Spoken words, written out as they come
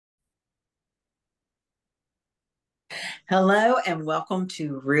Hello and welcome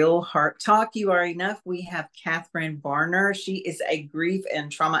to Real Heart Talk. You already know we have Catherine Barner. She is a grief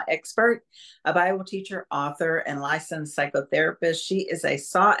and trauma expert, a Bible teacher, author, and licensed psychotherapist. She is a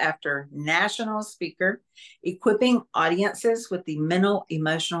sought after national speaker, equipping audiences with the mental,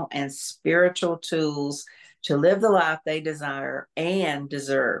 emotional, and spiritual tools to live the life they desire and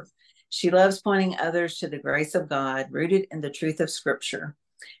deserve. She loves pointing others to the grace of God rooted in the truth of Scripture.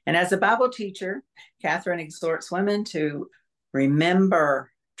 And as a Bible teacher, Catherine exhorts women to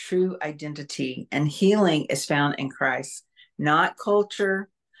remember true identity and healing is found in Christ, not culture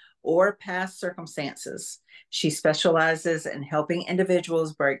or past circumstances. She specializes in helping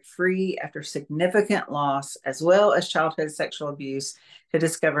individuals break free after significant loss, as well as childhood sexual abuse, to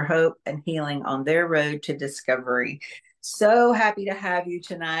discover hope and healing on their road to discovery. So happy to have you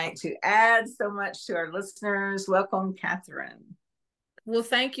tonight to add so much to our listeners. Welcome, Catherine. Well,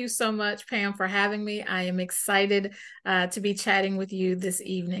 thank you so much, Pam, for having me. I am excited to be chatting with you this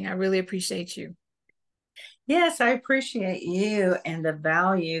evening. I really appreciate you. Yes, I appreciate you and the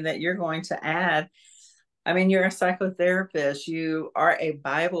value that you're going to add. I mean, you're a psychotherapist, you are a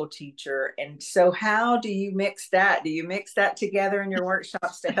Bible teacher. And so, how do you mix that? Do you mix that together in your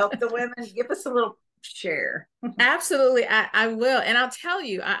workshops to help the women? Give us a little share. Absolutely, I will. And I'll tell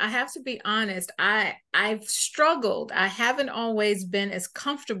you, I have to be honest, I've struggled. I haven't always been as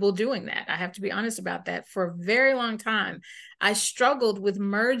comfortable doing that. I have to be honest about that. For a very long time, I struggled with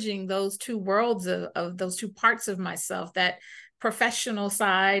merging those two worlds of those two parts of myself, that professional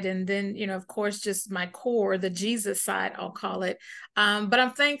side, and then, of course, just my core, the Jesus side, I'll call it. But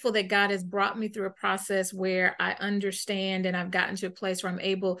I'm thankful that God has brought me through a process where I understand, and I've gotten to a place where I'm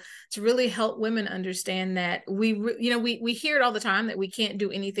able to really help women understand that we hear it all the time that we can't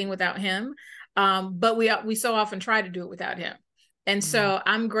do anything without Him, but we so often try to do it without Him. And Mm. so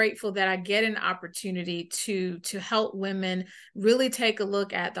I'm grateful that I get an opportunity to help women really take a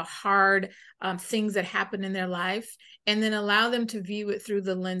look at the hard things that happen in their life, and then allow them to view it through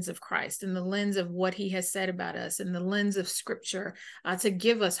the lens of Christ and the lens of what He has said about us and the lens of Scripture, to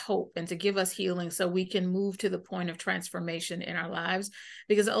give us hope and to give us healing so we can move to the point of transformation in our lives,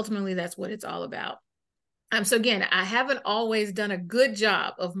 because ultimately that's what it's all about. So again, I haven't always done a good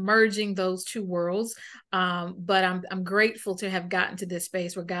job of merging those two worlds, but I'm grateful to have gotten to this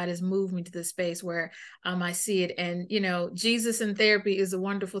space where God has moved me to this space where I see it. And Jesus in therapy is a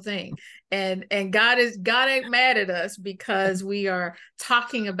wonderful thing, and God ain't mad at us because we are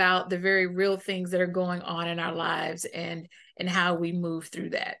talking about the very real things that are going on in our lives, and how we move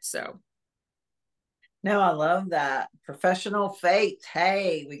through that. So No, I love that. Professional faith.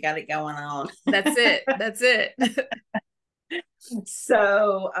 Hey, we got it going on. that's it. That's it.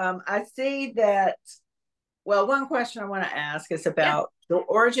 So I see that. Well, one question I want to ask is Yeah. about the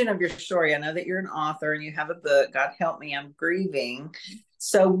origin of your story. I know that you're an author and you have a book. God help me, I'm grieving.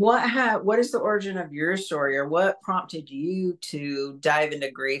 So, what is the origin of your story, or what prompted you to dive into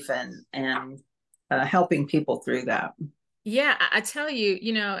grief and helping people through that? Yeah, I tell you,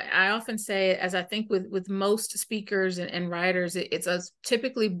 I often say, as I think with most speakers and writers, it's us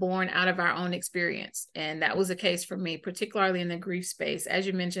typically born out of our own experience, and that was the case for me, particularly in the grief space. As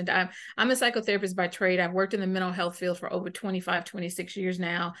you mentioned, I'm a psychotherapist by trade. I've worked in the mental health field for over 25, 26 years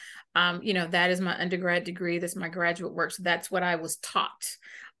now. That is my undergrad degree. That's my graduate work. So that's what I was taught.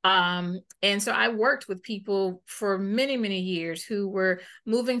 And so I worked with people for many, many years who were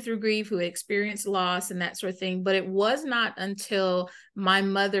moving through grief, who experienced loss and that sort of thing. But it was not until my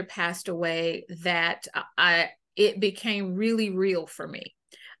mother passed away that it became really real for me.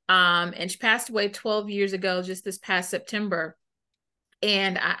 And she passed away 12 years ago, just this past September.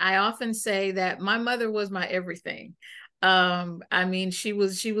 And I often say that my mother was my everything. I mean, she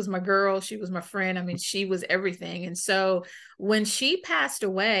was my girl, she was my friend. I mean, she was everything. And so when she passed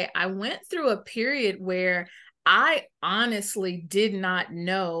away, I went through a period where I honestly did not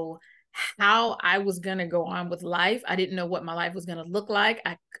know how I was going to go on with life. I didn't know what my life was going to look like.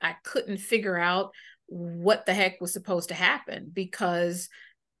 I couldn't figure out what the heck was supposed to happen, because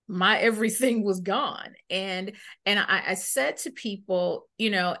my everything was gone. And I said to people,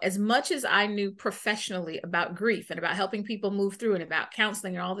 as much as I knew professionally about grief and about helping people move through and about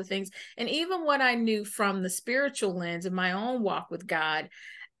counseling and all the things, and even what I knew from the spiritual lens of my own walk with God,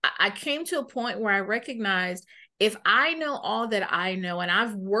 I came to a point where I recognized, if I know all that I know, and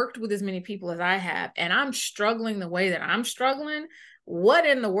I've worked with as many people as I have, and I'm struggling the way that I'm struggling, what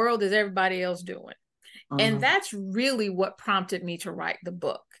in the world is everybody else doing? And Mhm. that's really what prompted me to write the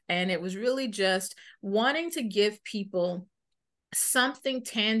book. And it was really just wanting to give people something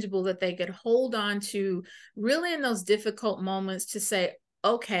tangible that they could hold on to, really in those difficult moments, to say,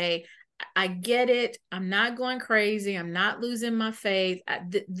 okay, I get it. I'm not going crazy. I'm not losing my faith.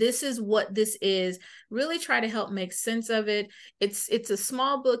 This is what this is. Really try to help make sense of it. It's a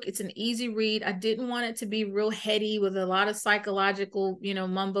small book. It's an easy read. I didn't want it to be real heady with a lot of psychological,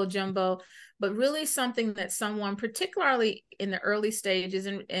 mumbo jumbo, but really something that someone, particularly in the early stages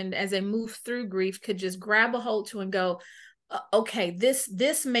and as they move through grief, could just grab a hold to and go, okay,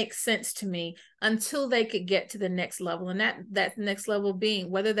 this makes sense to me, until they could get to the next level. And that next level being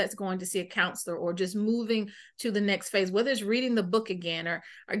whether that's going to see a counselor or just moving to the next phase, whether it's reading the book again or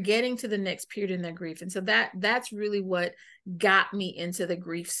getting to the next period in their grief. And so that's really what got me into the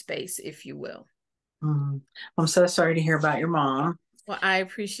grief space, if you will. I'm so sorry to hear about your mom. Well, I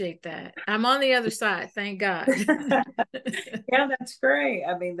appreciate that. I'm on the other side, thank God. Yeah, that's great.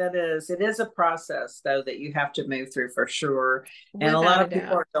 I mean, it is a process though that you have to move through for sure. And a lot Without a of people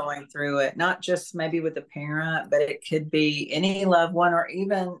doubt. are going through it, not just maybe with a parent, but it could be any loved one or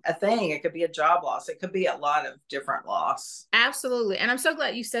even a thing. It could be a job loss. It could be a lot of different loss. Absolutely. And I'm so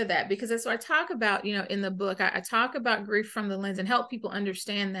glad you said that, because that's what I talk about, in the book. I talk about grief from the lens and help people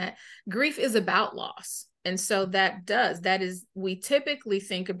understand that grief is about loss. And so we typically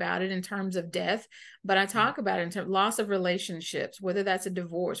think about it in terms of death, but I talk about it in terms of loss of relationships, whether that's a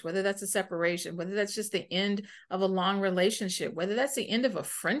divorce, whether that's a separation, whether that's just the end of a long relationship, whether that's the end of a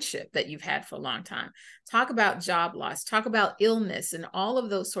friendship that you've had for a long time. Talk about job loss, talk about illness and all of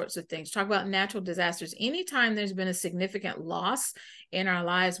those sorts of things. Talk about natural disasters. Anytime there's been a significant loss in our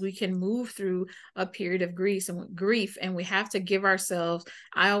lives, we can move through a period of grief, and we have to give ourselves,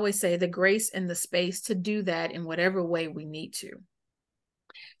 I always say, the grace and the space to do that in whatever way we need to.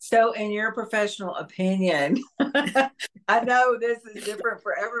 So, in your professional opinion, I know this is different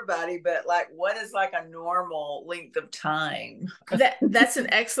for everybody, but like, what is like a normal length of time? That's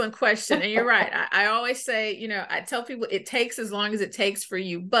an excellent question. And you're right. I always say, I tell people it takes as long as it takes for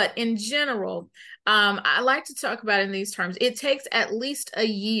you. But in general, I like to talk about it in these terms. It takes at least a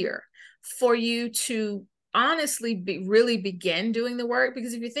year for you to honestly really begin doing the work,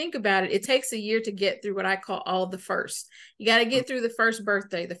 because if you think about it, it takes a year to get through what I call all the first. You got to get through the first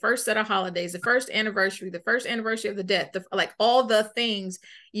birthday, the first set of holidays, the first anniversary of the death, like all the things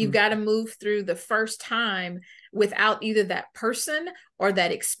you've got to move through the first time without either that person or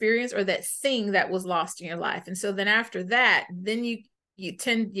that experience or that thing that was lost in your life. And so then after that, then you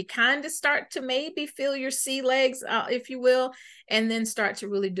kind of start to maybe feel your sea legs, if you will, and then start to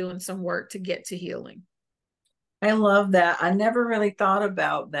really doing some work to get to healing. I love that. I never really thought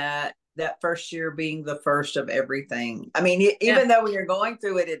about that first year being the first of everything. I mean, even though when you're going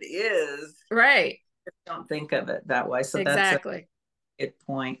through it, it is. Right. Don't think of it that way. So that's a Exactly. good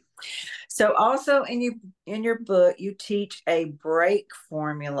point. So also in your book, you teach a break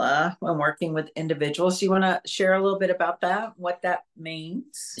formula when working with individuals. You want to share a little bit about that, what that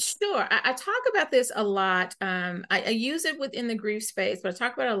means? Sure. I talk about this a lot. I use it within the grief space, but I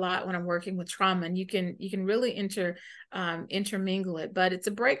talk about it a lot when I'm working with trauma, and you can really intermingle it. But it's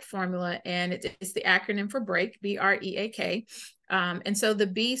a break formula, and it's the acronym for BREAK, BREAK. And so the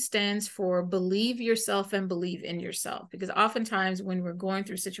B stands for believe yourself and believe in yourself, because oftentimes when we're going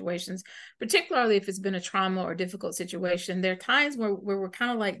through situations, particularly if it's been a trauma or difficult situation, there are times where we're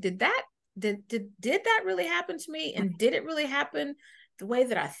kind of like, did that really happen to me? And did it really happen the way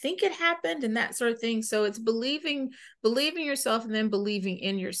that I think it happened, and that sort of thing? So it's believing yourself and then believing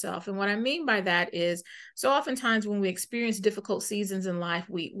in yourself. And what I mean by that is, so oftentimes when we experience difficult seasons in life,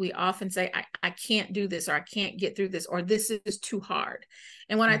 we often say, I can't do this, or I can't get through this, or this is too hard.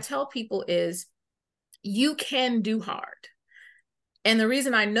 And what I tell people is, you can do hard. And the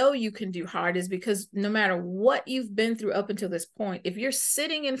reason I know you can do hard is because no matter what you've been through up until this point, if you're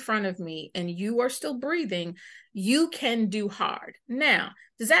sitting in front of me and you are still breathing, you can do hard. Now,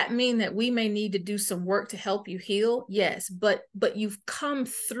 does that mean that we may need to do some work to help you heal? Yes, but you've come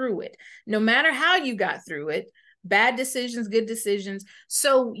through it. No matter how you got through it, bad decisions, good decisions.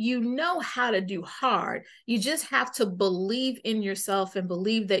 So you know how to do hard. You just have to believe in yourself and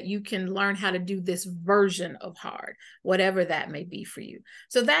believe that you can learn how to do this version of hard, whatever that may be for you.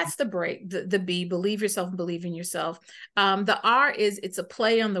 So that's the break, the B, believe yourself and believe in yourself. The R it's a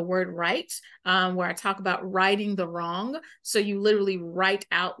play on the word right, where I talk about righting the wrong. So you literally write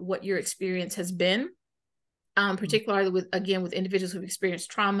out what your experience has been. Particularly with individuals who've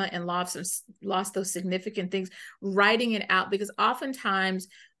experienced trauma and lost those significant things, writing it out, because oftentimes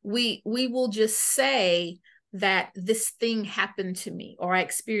we will just say that this thing happened to me, or I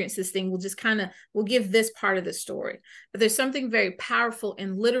experienced this thing. We'll give this part of the story, but there's something very powerful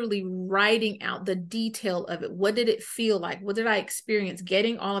in literally writing out the detail of it. What did it feel like? What did I experience?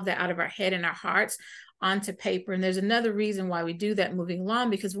 Getting all of that out of our head and our hearts onto paper. And there's another reason why we do that moving along,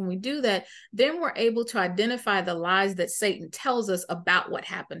 because when we do that, then we're able to identify the lies that Satan tells us about what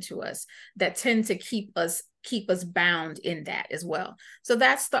happened to us that tend to keep us bound in that as well. So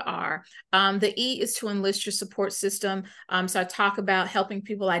that's the R. The E is to enlist your support system. So I talk about helping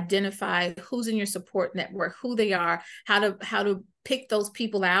people identify who's in your support network, who they are, how to pick those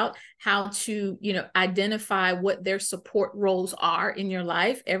people out, how to, identify what their support roles are in your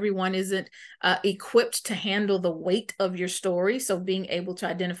life. Everyone isn't equipped to handle the weight of your story. So being able to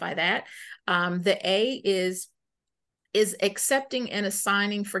identify that. The A is accepting and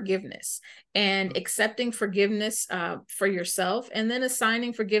assigning forgiveness, and accepting forgiveness for yourself, and then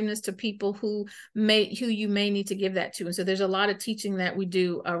assigning forgiveness to people who you may need to give that to. And so there's a lot of teaching that we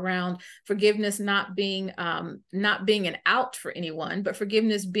do around forgiveness not being an out for anyone, but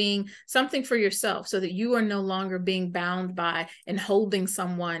forgiveness being something for yourself, so that you are no longer being bound by and holding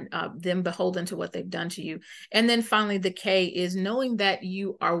someone them beholden to what they've done to you. And then finally, the K is knowing that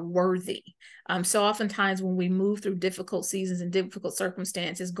you are worthy. So oftentimes when we move through difficult seasons and difficult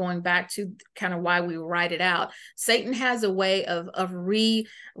circumstances, going back to kind of why we write it out, Satan has a way of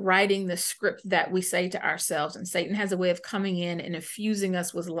rewriting the script that we say to ourselves. And Satan has a way of coming in and infusing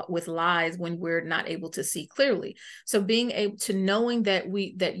us with lies when we're not able to see clearly. So being able to knowing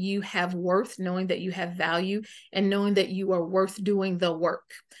that you have worth, knowing that you have value, and knowing that you are worth doing the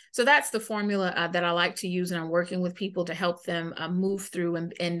work. So that's the formula that I like to use, and I'm working with people to help them move through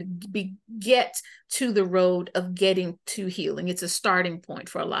and get to the road of getting to healing. It's a starting point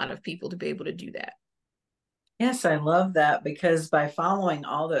for a lot of people to be able to do that. Yes, I love that, because by following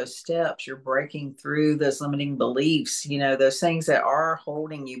all those steps, you're breaking through those limiting beliefs, those things that are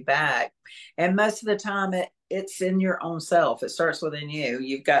holding you back. And most of the time, it's in your own self. It starts within you.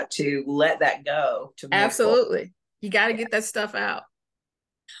 You've got to let that go to move forward. Absolutely. You got to get that stuff out.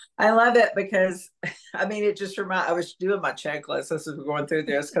 I love it because, it just I was doing my checklist as we were going through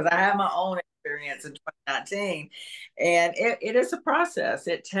this, because I have my own experience in 2019, and it is a process.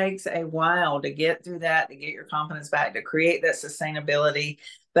 It takes a while to get through that, to get your confidence back, to create that sustainability.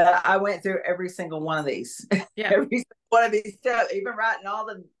 But I went through every single one of these, every single one of these steps, even writing all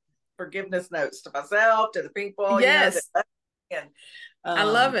the forgiveness notes to myself, to the people, Yes. And I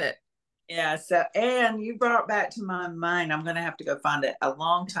love it. Yeah. So, and you brought back to my mind, I'm going to have to go find it. A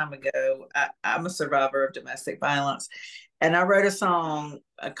long time ago, I'm a survivor of domestic violence, and I wrote a song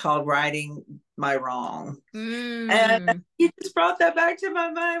called Righting My Wrong. And you just brought that back to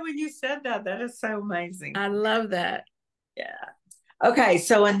my mind when you said that. That is so amazing. I love that. Yeah. Okay.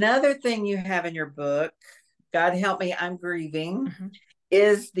 So another thing you have in your book, God help me, I'm grieving,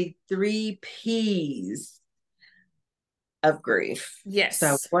 is the 3 P's of grief. Yes.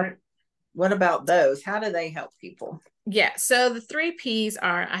 So what about those? How do they help people? Yeah. So the 3 P's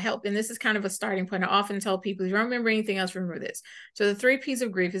are, I help, and this is kind of a starting point. I often tell people, if you don't remember anything else, remember this. So the 3 P's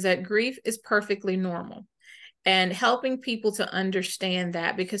of grief is that grief is perfectly normal, and helping people to understand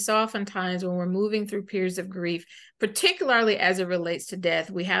that, because so oftentimes when we're moving through periods of grief, particularly as it relates to death,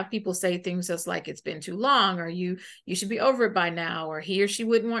 we have people say things just like, it's been too long, or you should be over it by now, or he or she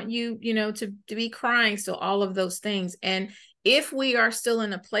wouldn't want you, to be crying still, all of those things. And if we are still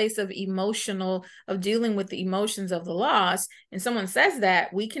in a place of dealing with the emotions of the loss, and someone says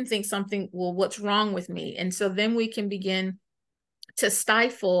that, we can think something, well, what's wrong with me? And so then we can begin to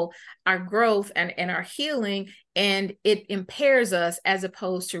stifle our growth and our healing, and it impairs us as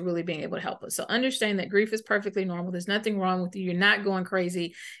opposed to really being able to help us. So understand that grief is perfectly normal. There's nothing wrong with you. You're not going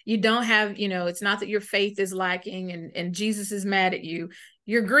crazy. You don't have, it's not that your faith is lacking and Jesus is mad at you.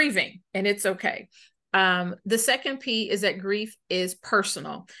 You're grieving, and it's okay. The second P is that grief is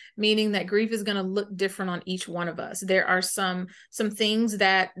personal, meaning that grief is going to look different on each one of us. There are some things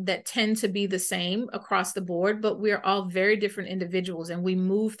that tend to be the same across the board, but we're all very different individuals, and we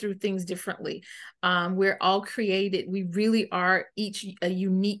move through things differently. We're all created. We really are each a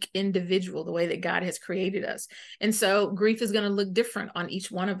unique individual, the way that God has created us. And so grief is going to look different on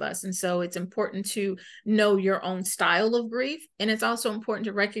each one of us. And so it's important to know your own style of grief. And it's also important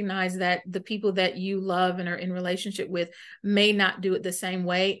to recognize that the people that you love and are in relationship with may not do it the same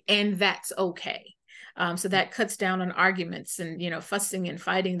way, and that's okay. So that cuts down on arguments and, fussing and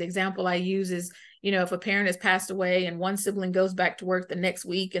fighting. The example I use is, if a parent has passed away and one sibling goes back to work the next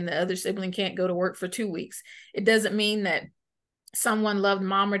week and the other sibling can't go to work for 2 weeks, it doesn't mean that someone loved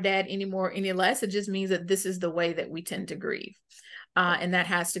mom or dad anymore, any less. It just means that this is the way that we tend to grieve. And that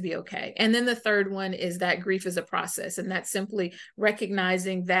has to be okay. And then the third one is that grief is a process. And that's simply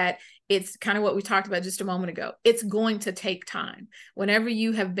recognizing that it's kind of what we talked about just a moment ago. It's going to take time. Whenever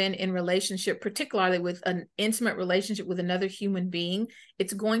you have been in relationship, particularly with an intimate relationship with another human being,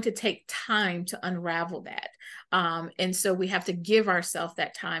 it's going to take time to unravel that. And so we have to give ourselves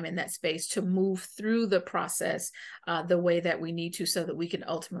that time and that space to move through the process the way that we need to, so that we can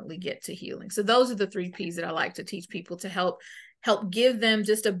ultimately get to healing. So those are the 3 P's that I like to teach people to help give them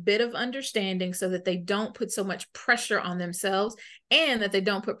just a bit of understanding, so that they don't put so much pressure on themselves, and that they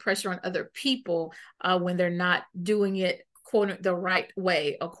don't put pressure on other people when they're not doing it, quote, the right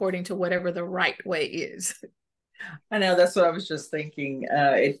way, according to whatever the right way is. I know, that's what I was just thinking.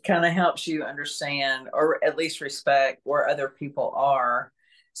 It kind of helps you understand, or at least respect, where other people are,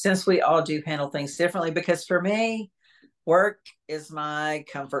 since we all do handle things differently. Because for me, work is my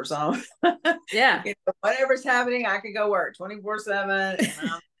comfort zone. Yeah. Whatever's happening, I could go work 24/7, and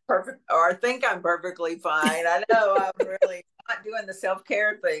I'm perfect, or I think I'm perfectly fine. I know I'm really not doing the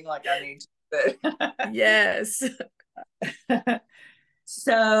self-care thing like I need to. Yes.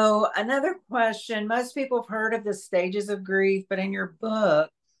 So, another question. Most people have heard of the stages of grief, but in your book,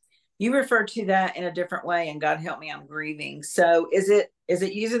 you refer to that in a different way. And God help me, I'm grieving. So, is it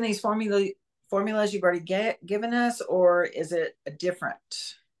using these formulas you've already given us, or is it a different?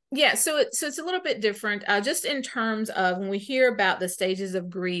 Yeah, so it's a little bit different, just in terms of when we hear about the stages of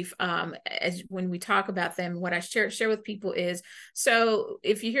grief. As when we talk about them, what I share with people is, so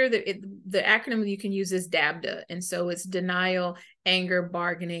if you hear the acronym you can use is DABDA, and so it's denial, anger,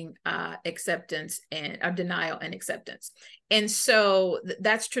 bargaining, acceptance, and denial and acceptance. And so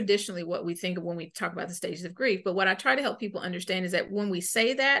that's traditionally what we think of when we talk about the stages of grief. But what I try to help people understand is that when we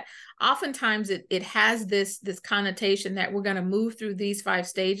say that, oftentimes it has this connotation that we're going to move through these 5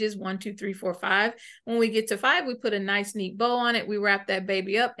 stages, 1, 2, 3, 4, 5. When we get to 5, we put a nice neat bow on it, we wrap that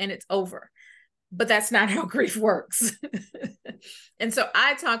baby up, and it's over. But that's not how grief works. And so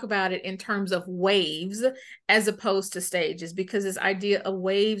I talk about it in terms of waves as opposed to stages, because this idea of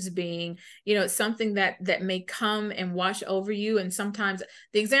waves being, it's something that may come and wash over you. And sometimes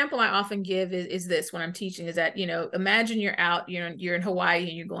the example I often give is this when I'm teaching is that, imagine you're out, you're in Hawaii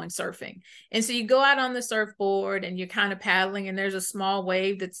and you're going surfing. And so you go out on the surfboard and you're kind of paddling, and there's a small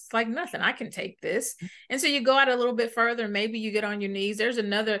wave that's like nothing, I can take this. And so you go out a little bit further, and maybe you get on your knees. There's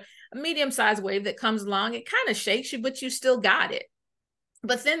a medium-sized wave that comes along. It kind of shakes you, but you still got it.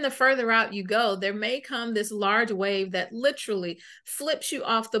 But then the further out you go, there may come this large wave that literally flips you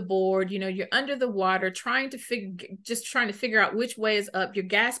off the board. You're under the water trying to figure out which way is up. You're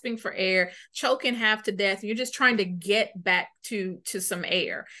gasping for air, choking half to death. And you're just trying to get back to some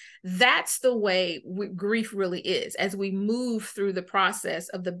air. That's the way grief really is as we move through the process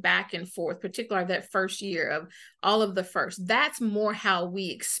of the back and forth, particularly that first year of all of the first. That's more how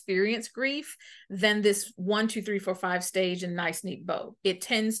we experience grief than this 1, 2, 3, 4, 5 stage and nice, neat bow. It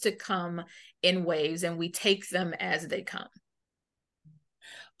tends to come in waves, and we take them as they come.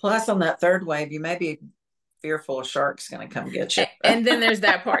 Plus, on that third wave, you may be fearful a shark's going to come get you. And then there's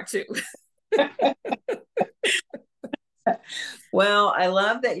that part too. Well, I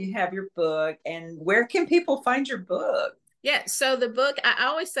love that you have your book. And where can people find your book? Yeah, so the book, I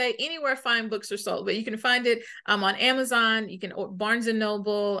always say anywhere fine books are sold, but you can find it on Amazon. You can Barnes and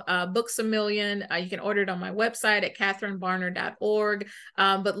Noble, Books A Million. You can order it on my website at catherinebarner.org.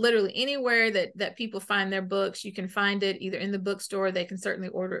 But literally anywhere that people find their books, you can find it either in the bookstore. They can certainly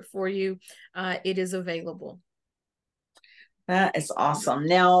order it for you. It is available. That is awesome.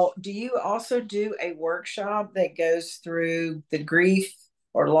 Now, do you also do a workshop that goes through the grief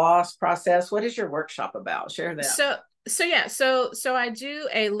or loss process? What is your workshop about? Share that. So I do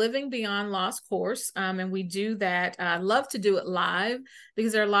a Living Beyond Loss course, and we do that. I love to do it live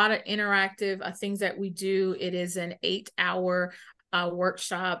because there are a lot of interactive things that we do. It is an 8-hour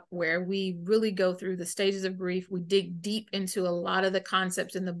workshop where we really go through the stages of grief. We dig deep into a lot of the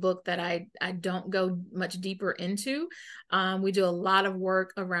concepts in the book that I don't go much deeper into. We do a lot of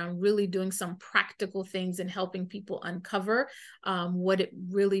work around really doing some practical things and helping people uncover what it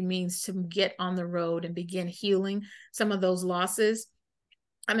really means to get on the road and begin healing some of those losses.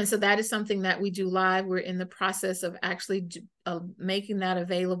 So that is something that we do live. We're in the process of actually making that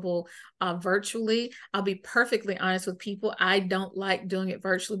available virtually. I'll be perfectly honest with people. I don't like doing it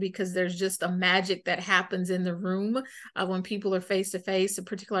virtually because there's just a magic that happens in the room when people are face to face,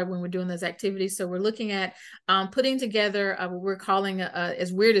 particularly when we're doing those activities. So we're looking at putting together what we're calling,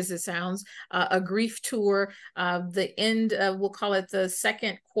 as weird as it sounds, a grief tour. The end, we'll call it the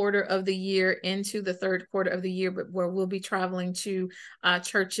second quarter of the year into the third quarter of the year, but where we'll be traveling to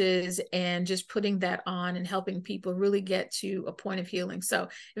churches and just putting that on and helping people really get to to a point of healing. So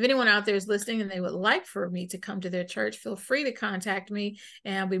if anyone out there is listening and they would like for me to come to their church, feel free to contact me,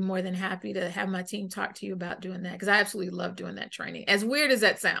 and I'll be more than happy to have my team talk to you about doing that, because I absolutely love doing that training. As weird as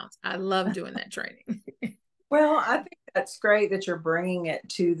that sounds, I love doing that training. Well, I think that's great that you're bringing it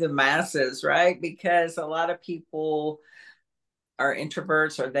to the masses, right? Because a lot of people are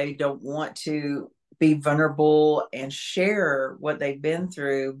introverts or they don't want to be vulnerable and share what they've been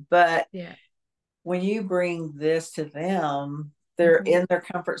through. But Yeah. when you bring this to them, they're Mm-hmm. in their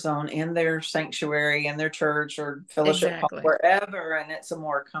comfort zone, in their sanctuary, in their church or fellowship hall, Exactly. wherever, and it's a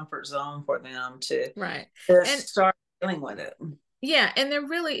more comfort zone for them Right. to And start dealing with it. yeah, and there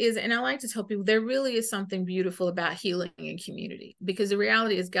really is, and I like to tell people there really is something beautiful about healing in community, because the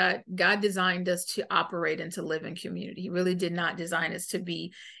reality is God designed us to operate and to live in community. He really did not design us to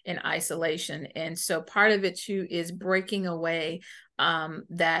be in isolation. And so part of it too is breaking away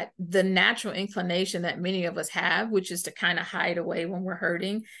that the natural inclination that many of us have, which is to kind of hide away when we're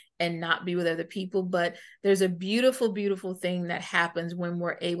hurting and not be with other people. But there's a beautiful, beautiful thing that happens when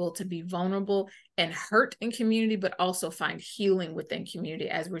we're able to be vulnerable and hurt in community, but also find healing within community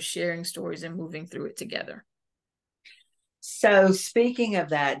as we're sharing stories and moving through it together. So, speaking of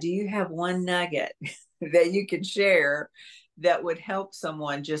that, do you have one nugget that you can share that would help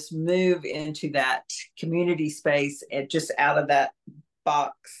someone just move into that community space and just out of that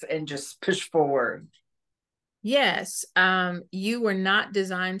box and just push forward? Yes, you were not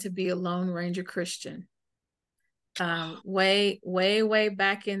designed to be a Lone Ranger Christian. Way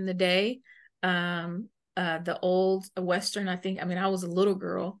back in the day, the old Western, I was a little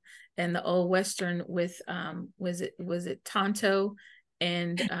girl, and the old Western with was it Tonto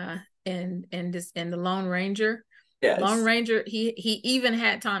and the Lone Ranger. Lone Yes. Ranger, he even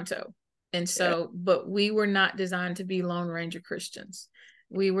had Tonto. And Yeah. so, but we were not designed to be Lone Ranger Christians.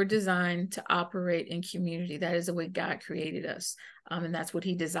 We were designed to operate in community. That is the way God created us. And that's what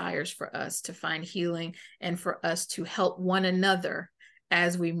he desires for us, to find healing and for us to help one another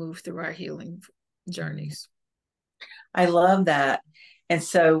as we move through our healing journeys. I love that. And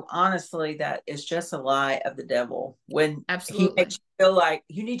so, honestly, that is just a lie of the devil when he Absolutely. makes you feel like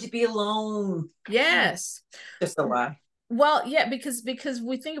you need to be alone. Yes. Just a lie. Well, yeah, because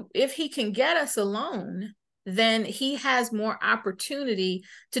we think if he can get us alone, then he has more opportunity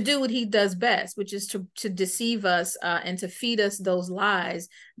to do what he does best, which is to deceive us and to feed us those lies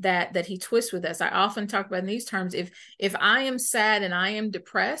that he twists with us. I often talk about in these terms: if I am sad and I am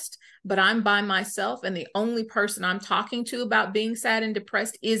depressed, but I'm by myself, and the only person I'm talking to about being sad and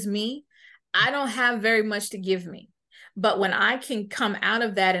depressed is me, I don't have very much to give me. But when I can come out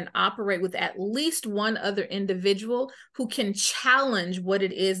of that and operate with at least one other individual who can challenge what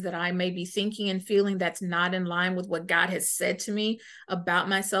it is that I may be thinking and feeling that's not in line with what God has said to me about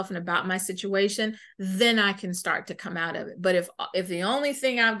myself and about my situation, then I can start to come out of it. But if the only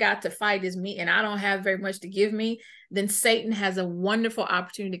thing I've got to fight is me and I don't have very much to give me, then Satan has a wonderful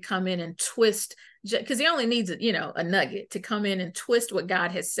opportunity to come in and twist, because he only needs a nugget to come in and twist what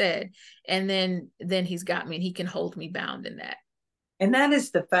God has said, and then he's got me and he can hold me bound in that. And that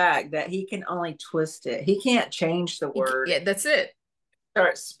is the fact that he can only twist it. He can't change the word. Yeah, that's it.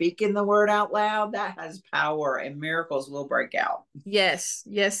 Start speaking the word out loud, that has power and miracles will break out. Yes,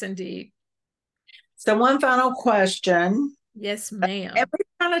 indeed. So, one final question. Yes, And ma'am. we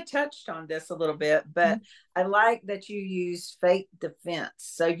kind of touched on this a little bit, but I like that you use faith defense.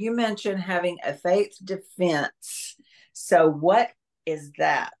 So, you mentioned having a faith defense. So, what is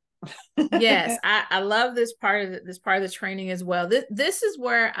that? Yes, I love this part of the training as well. This is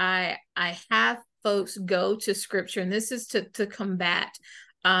where I have folks go to scripture, and this is to combat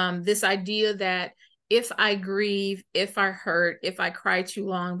this idea that if I grieve, if I hurt, if I cry too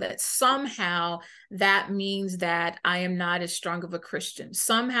long, that somehow that means that I am not as strong of a Christian.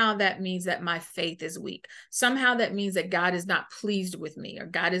 Somehow that means that my faith is weak. Somehow that means that God is not pleased with me or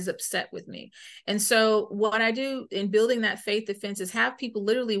God is upset with me. And so what I do in building that faith defense is have people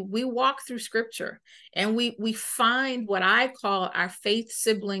literally, we walk through scripture and we find what I call our faith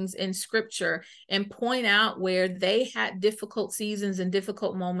siblings in scripture and point out where they had difficult seasons and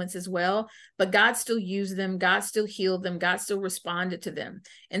difficult moments as well, but God still used them, God still healed them, God still responded to them.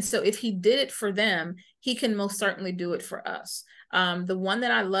 And so if he did it for them, he can most certainly do it for us. The one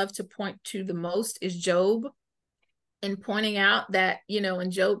that I love to point to the most is Job, and pointing out that,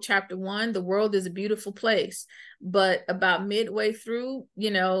 in Job chapter 1, the world is a beautiful place, but about midway through,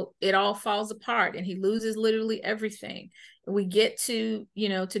 it all falls apart and he loses literally everything. We get to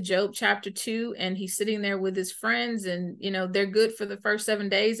Job chapter 2, and he's sitting there with his friends, and, they're good for the first 7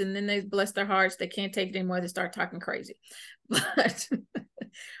 days, and then they bless their hearts. They can't take it anymore. They start talking crazy.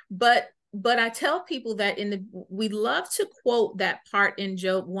 But but I tell people that we love to quote that part in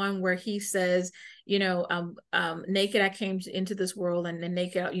Job 1 where he says, naked I came into this world, and then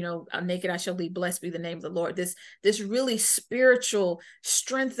naked, naked I shall leave. Blessed be the name of the Lord. This really spiritual,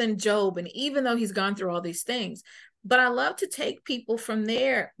 strengthened Job, and even though he's gone through all these things. But I love to take people from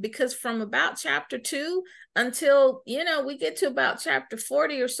there, because from about chapter 2 until, we get to about chapter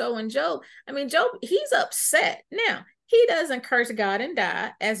 40 or so in Job, I mean, Job, he's upset. Now, he doesn't curse God and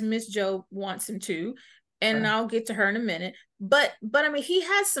die as Miss Job wants him to, and I'll get to her in a minute. But I mean, he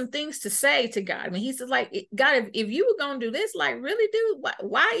has some things to say to God. I mean, he says, like, God, if you were gonna do this, like, really, dude,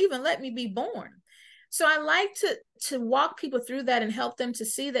 why even let me be born? So I like to walk people through that and help them to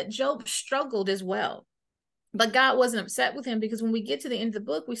see that Job struggled as well. But God wasn't upset with him, because when we get to the end of the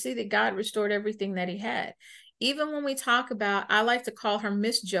book, we see that God restored everything that he had. Even when we talk about, I like to call her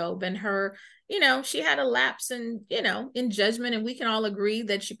Miss Job, and her, she had a lapse in judgment, and we can all agree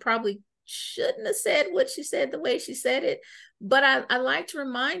that she probably shouldn't have said what she said the way she said it. But I like to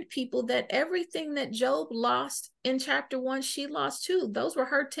remind people that everything that Job lost in chapter 1, she lost too. Those were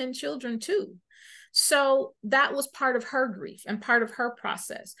her 10 children too. So that was part of her grief and part of her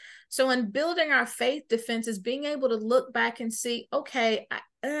process. So in building our faith defenses, being able to look back and see, okay,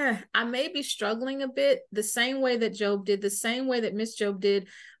 I may be struggling a bit the same way that Job did, the same way that Miss Job did,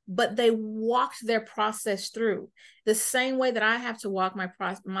 but they walked their process through the same way that I have to walk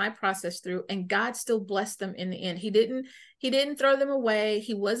my process through, and God still blessed them in the end. He didn't throw them away.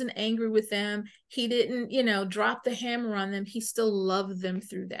 He wasn't angry with them. He didn't, drop the hammer on them. He still loved them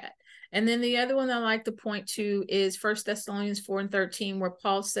through that. And then the other one I like to point to is 1 Thessalonians 4:13, where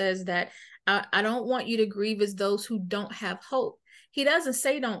Paul says that I don't want you to grieve as those who don't have hope. He doesn't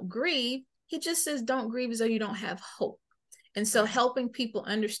say don't grieve. He just says don't grieve as though you don't have hope. And so helping people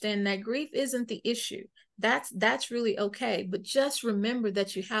understand that grief isn't the issue. That's really okay. But just remember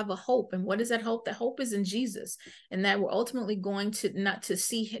that you have a hope. And what is that hope? The hope is in Jesus, and that we're ultimately going to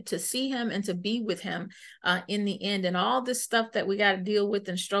see him and to be with him in the end. And all this stuff that we got to deal with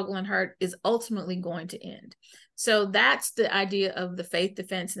and struggle and hurt is ultimately going to end. So that's the idea of the faith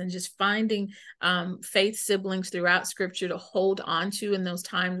defense, and just finding faith siblings throughout Scripture to hold on to in those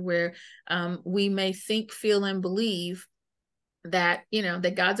times where we may think, feel, and believe that,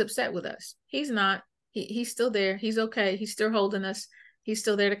 that God's upset with us. He's not. He's still there. He's okay. He's still holding us. He's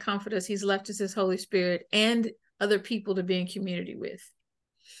still there to comfort us. He's left us his Holy Spirit and other people to be in community with.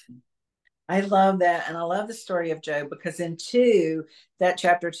 I love that. And I love the story of Job, because in that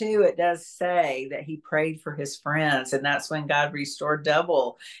chapter 2, it does say that he prayed for his friends, and that's when God restored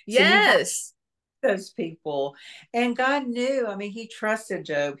double. Yes. So those people, and God knew, I mean, he trusted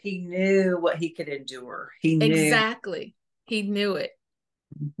Job. He knew what he could endure. He knew. Exactly. He knew it.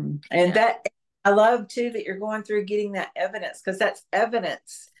 Mm-hmm. And that, I love too that you're going through getting that evidence, because that's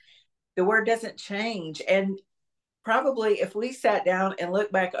evidence. The word doesn't change. And probably if we sat down and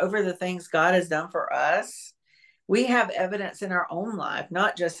look back over the things God has done for us, we have evidence in our own life,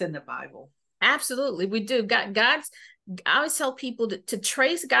 not just in the Bible. Absolutely. We do. I always tell people to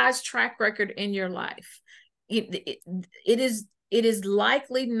trace God's track record in your life. It is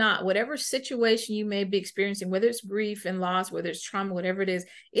likely not, whatever situation you may be experiencing, whether it's grief and loss, whether it's trauma, whatever it is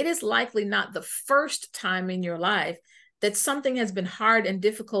likely not the first time in your life that something has been hard and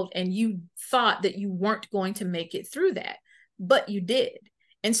difficult and you thought that you weren't going to make it through that, but you did.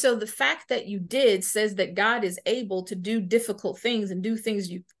 And so the fact that you did says that God is able to do difficult things and do things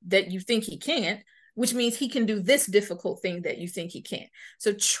that you think he can't, which means he can do this difficult thing that you think he can't.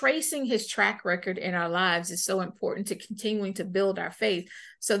 So tracing his track record in our lives is so important to continuing to build our faith,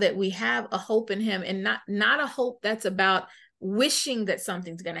 so that we have a hope in him, and not a hope that's about wishing that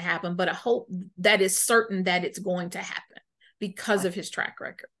something's going to happen, but a hope that is certain that it's going to happen because of his track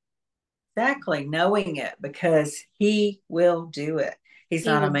record. Exactly. Knowing it, because he will do it. He's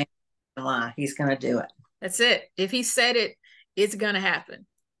not a man to lie. He's going to do it. That's it. If he said it, it's going to happen.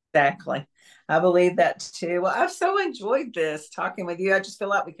 Exactly. I believe that too. Well, I've so enjoyed this talking with you. I just feel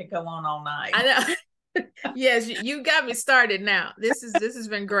like we could go on all night. I know. Yes, you got me started now. This has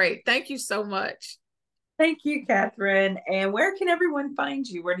been great. Thank you so much. Thank you, Catherine. And where can everyone find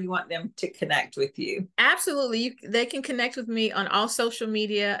you? Where do you want them to connect with you? Absolutely. They can connect with me on all social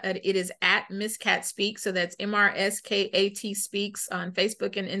media. It is at Miss Cat Speaks. So that's MRSKAT Speaks on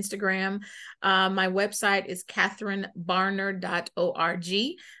Facebook and Instagram. My website is catherinebarner.org.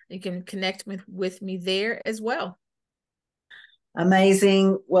 You can connect with me there as well.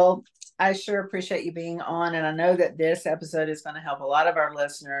 Amazing. Well, I sure appreciate you being on. And I know that this episode is going to help a lot of our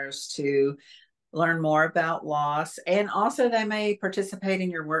listeners to learn more about loss, and also they may participate in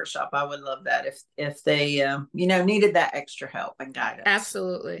your workshop. I would love that if they needed that extra help and guidance.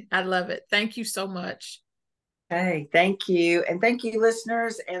 Absolutely. I love it. Thank you so much. Okay, thank you. And thank you,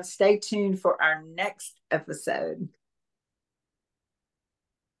 listeners, and stay tuned for our next episode.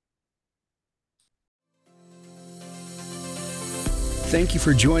 Thank you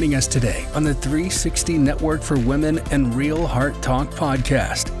for joining us today on the 360 Network for Women and Real Heart Talk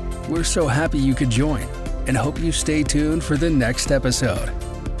podcast. We're so happy you could join and hope you stay tuned for the next episode.